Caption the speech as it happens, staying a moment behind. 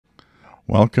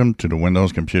Welcome to the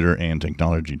Windows Computer and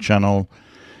Technology channel.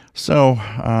 So,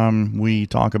 we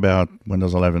talk about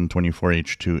Windows 11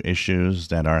 24H2 issues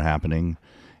that are happening,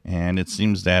 and it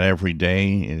seems that every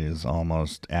day it is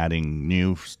almost adding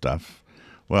new stuff.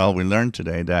 Well, we learned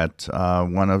today that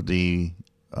one of the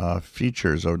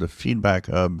features of the Feedback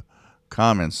Hub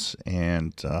comments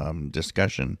and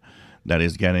discussion that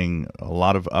is getting a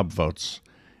lot of upvotes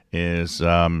is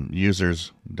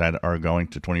users that are going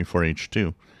to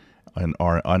 24H2 and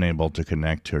are unable to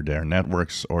connect to their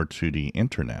networks or to the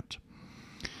internet.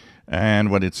 And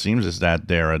what it seems is that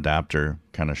their adapter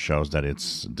kind of shows that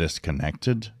it's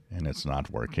disconnected and it's not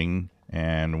working.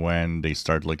 And when they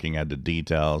start looking at the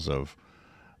details of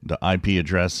the IP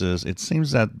addresses, it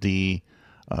seems that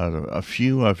a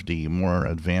few of the more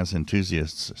advanced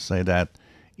enthusiasts say that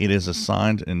it is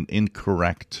assigned an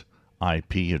incorrect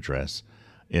IP address,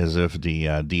 as if the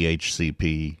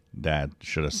DHCP that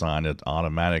should assign it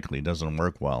automatically doesn't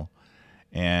work well.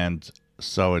 And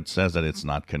so it says that it's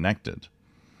not connected.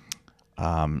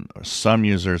 Some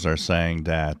users are saying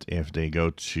that if they go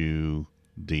to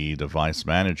the device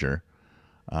manager,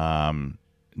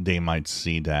 they might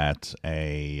see that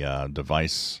a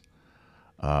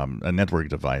network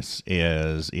device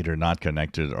is either not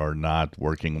connected or not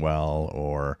working well,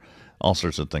 or all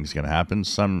sorts of things can happen.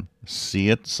 Some see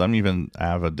it. Some even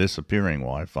have a disappearing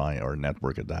Wi-Fi or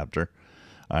network adapter.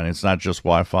 And it's not just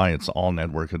Wi-Fi. It's all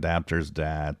network adapters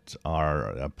that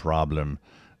are a problem,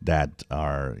 that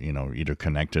are either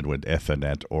connected with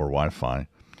Ethernet or Wi-Fi.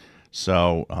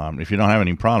 So if you don't have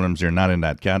any problems, you're not in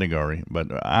that category. But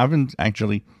I haven't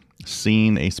actually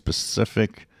seen a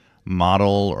specific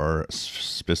model or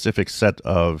specific set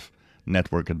of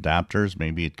network adapters.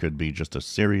 Maybe it could be just a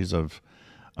series of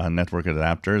network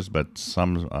adapters, but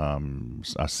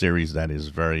a series that is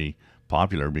very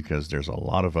popular because there's a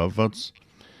lot of upvotes.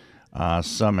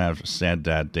 Some have said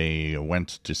that they went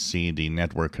to see the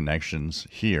network connections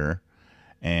here,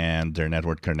 and their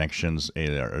network connections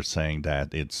are saying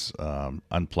that it's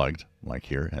unplugged, like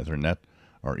here, Ethernet,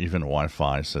 or even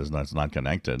Wi-Fi says that's not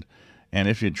connected. And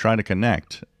if you try to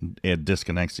connect, it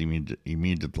disconnects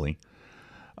immediately.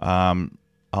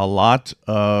 A lot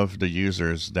of the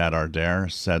users that are there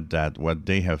said that what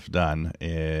they have done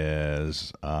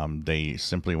is they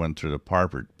simply went through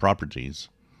the properties.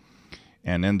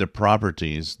 And in the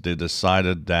properties, they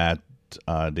decided that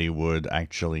they would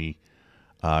actually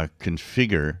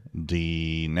configure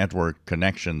the network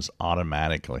connections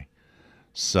automatically.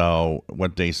 So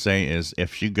what they say is,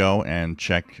 if you go and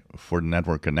check for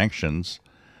network connections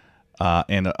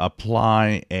and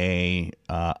apply a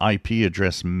IP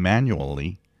address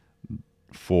manually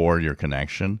for your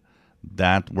connection,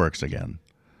 that works again.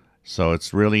 So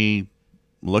it's really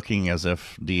looking as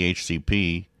if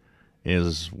DHCP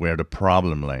is where the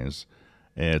problem lays.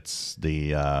 It's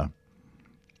the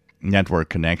network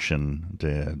connection.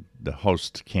 The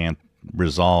host can't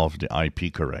resolve the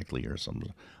IP correctly or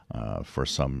something. For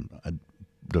some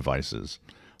devices.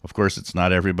 Of course, it's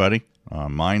not everybody.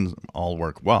 Mine all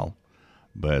work well,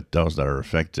 but those that are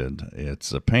affected,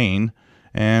 it's a pain.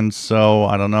 And so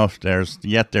I don't know if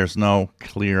there's no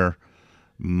clear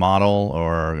model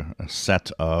or a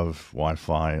set of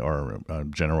Wi-Fi or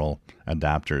general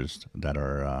adapters that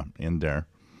are in there.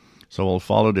 So we'll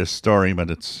follow this story, but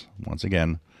it's, once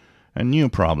again, a new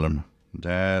problem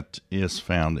that is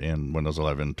found in Windows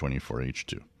 11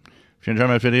 24H2. If you enjoy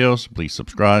my videos, please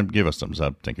subscribe, give us a thumbs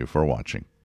up. Thank you for watching.